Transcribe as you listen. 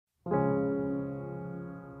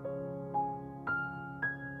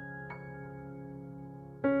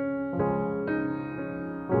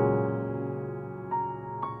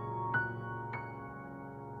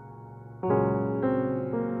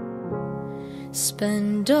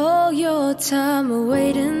Spend all your time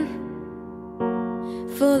waiting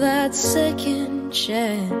for that second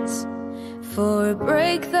chance, for a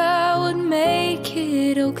break that would make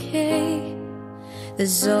it okay.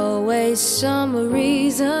 There's always some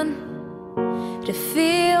reason to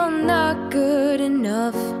feel not good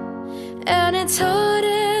enough, and it's hard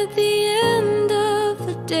at the end of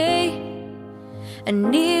the day. I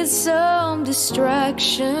need some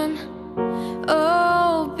distraction,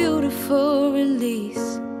 oh, beautiful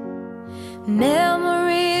release.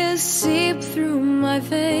 Memories seep through my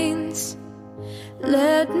veins.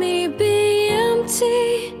 Let me be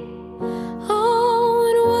empty, oh,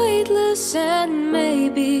 and weightless, and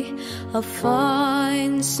maybe I'll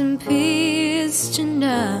find some peace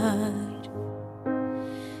tonight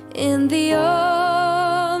in the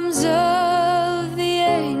arms of the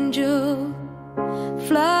angel.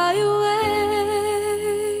 Fly away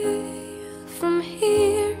from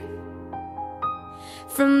here,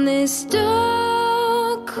 from this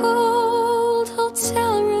dark, cold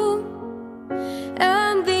hotel room,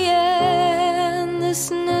 and the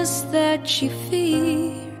endlessness that you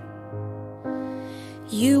fear.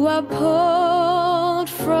 You are pulled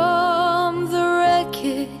from the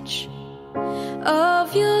wreckage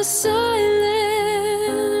of your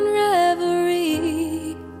silent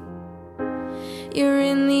reverie. You're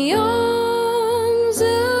in the arms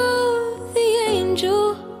of the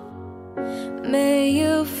angel. May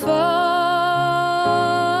you find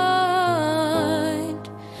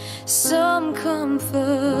some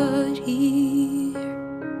comfort here.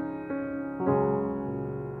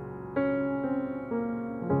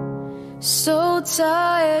 So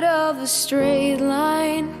tired of a straight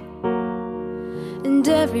line, and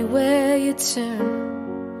everywhere you turn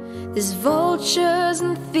there's vultures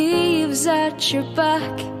and thieves at your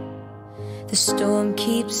back. The storm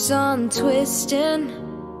keeps on twisting.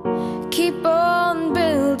 Keep on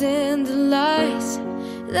building the lies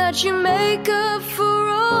that you make up for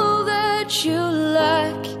all that you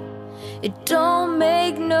lack. It don't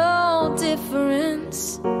make no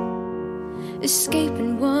difference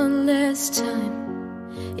escaping one last time.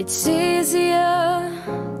 It's easier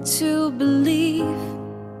to believe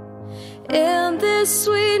in this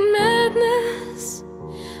sweet madness,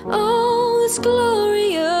 all this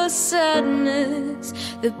glorious sadness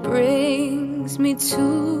that brings me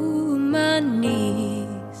to my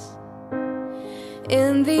knees.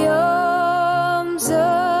 In the arms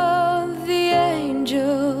of the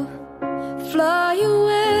angel, fly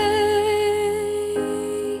away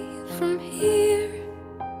from here,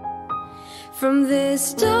 from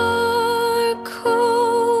this dark,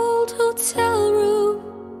 cold hotel room,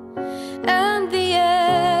 and the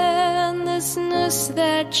endlessness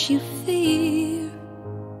that you fear.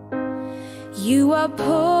 You are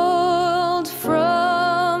pulled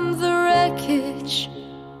from the wreckage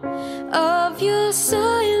of your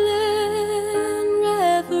silent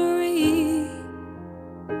reverie.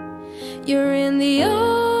 You're in the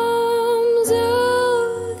arms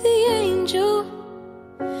of the angel.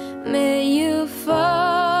 May you find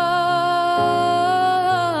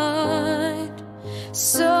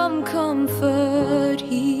some comfort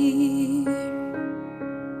here.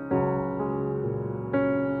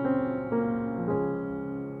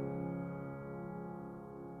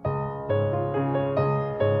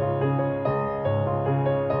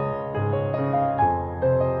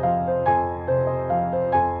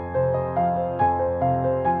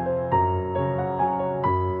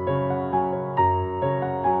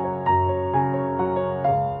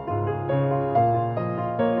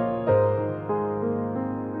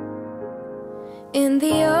 In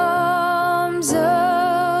the arms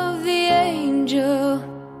of the angel,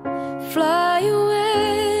 fly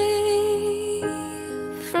away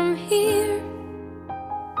from here,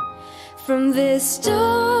 from this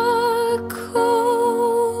dark,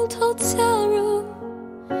 cold hotel room,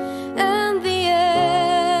 and the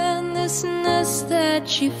endlessness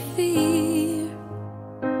that you fear.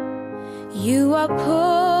 You are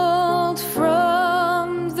pulled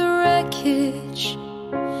from the wreckage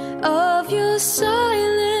of your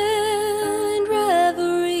silent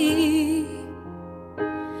reverie.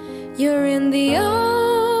 You're in the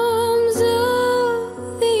arms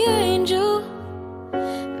of the angel.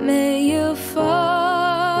 May you find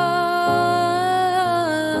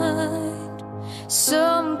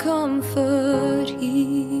some comfort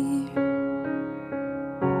here.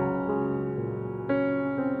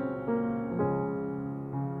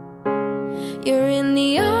 You're in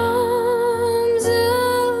the arms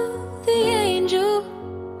of the angel.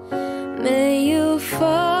 May you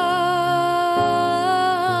find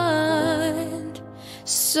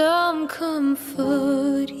some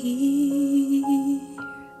comfort here.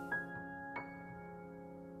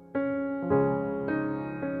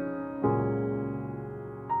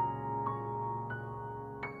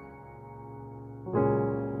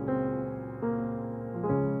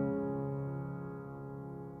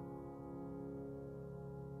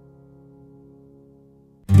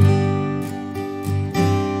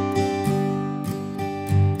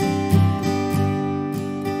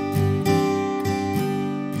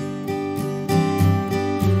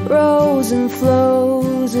 and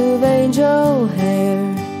flows of angel hair,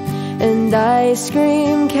 and ice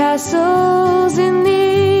cream castles in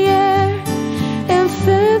the air, and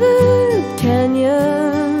feathered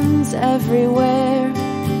canyons everywhere.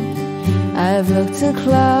 I've looked at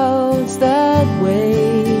clouds that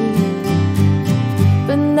way,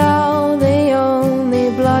 but now they only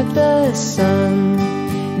block the sun.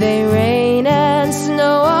 They rain and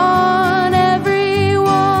snow on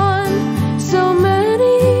everyone. So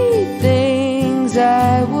many things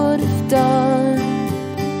I would have done,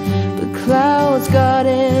 but clouds got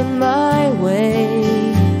in my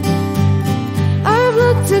way. I've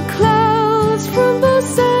looked at clouds from both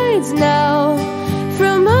sides now,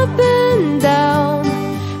 from up and down,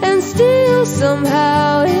 and still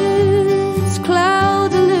somehow it's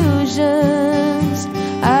cloud illusions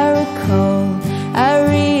I recall. I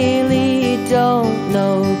really don't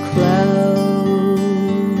know clouds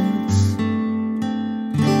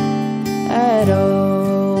at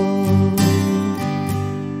all.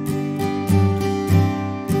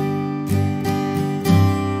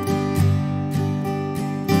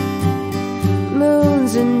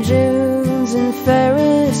 Moons and Junes and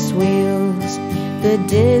Ferris wheels, the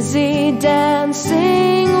dizzy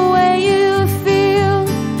dancing way you feel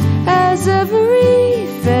as every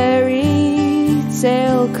fairy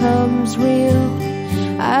tale comes real.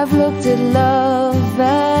 I've looked at love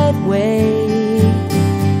that way,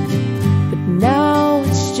 but now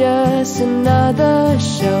it's just another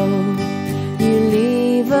show. You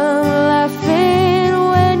leave them laughing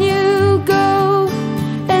when you go,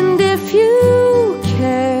 and if you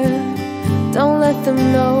care, don't let them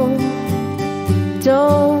know.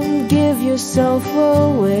 Don't give yourself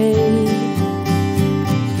away.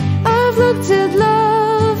 I've looked at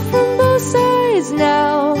love from both sides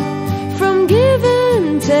now, from give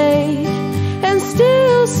and take, and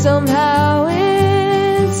still somehow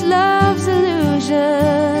it's love's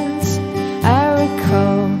illusions I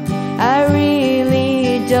recall. I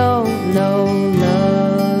really don't know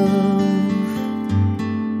love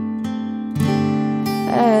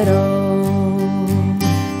at all.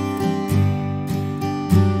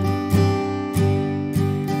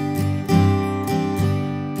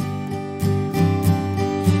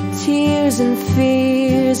 Tears and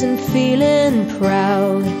fears and feeling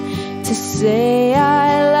proud to say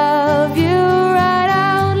I love you right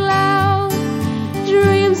out loud.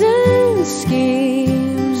 Dreams and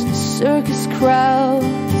schemes and circus crowds.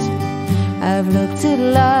 I've looked at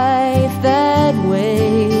life that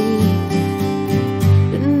way,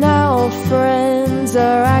 but now friends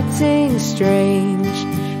are acting strange.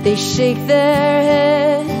 They shake their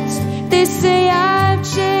heads, they say I've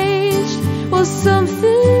changed. Well,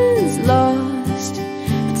 something's lost,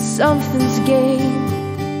 but something's gained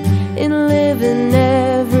in living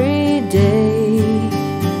every day.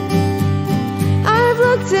 I've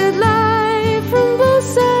looked at life from both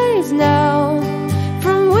sides now,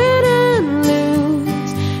 from win and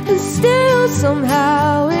lose, and still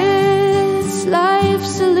somehow it's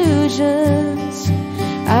life's illusions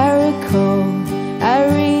I recall. I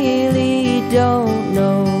really don't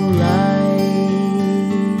know life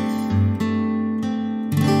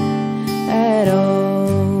at all.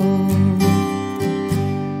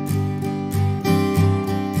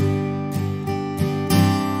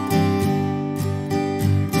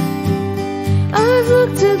 I've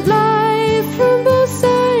looked at life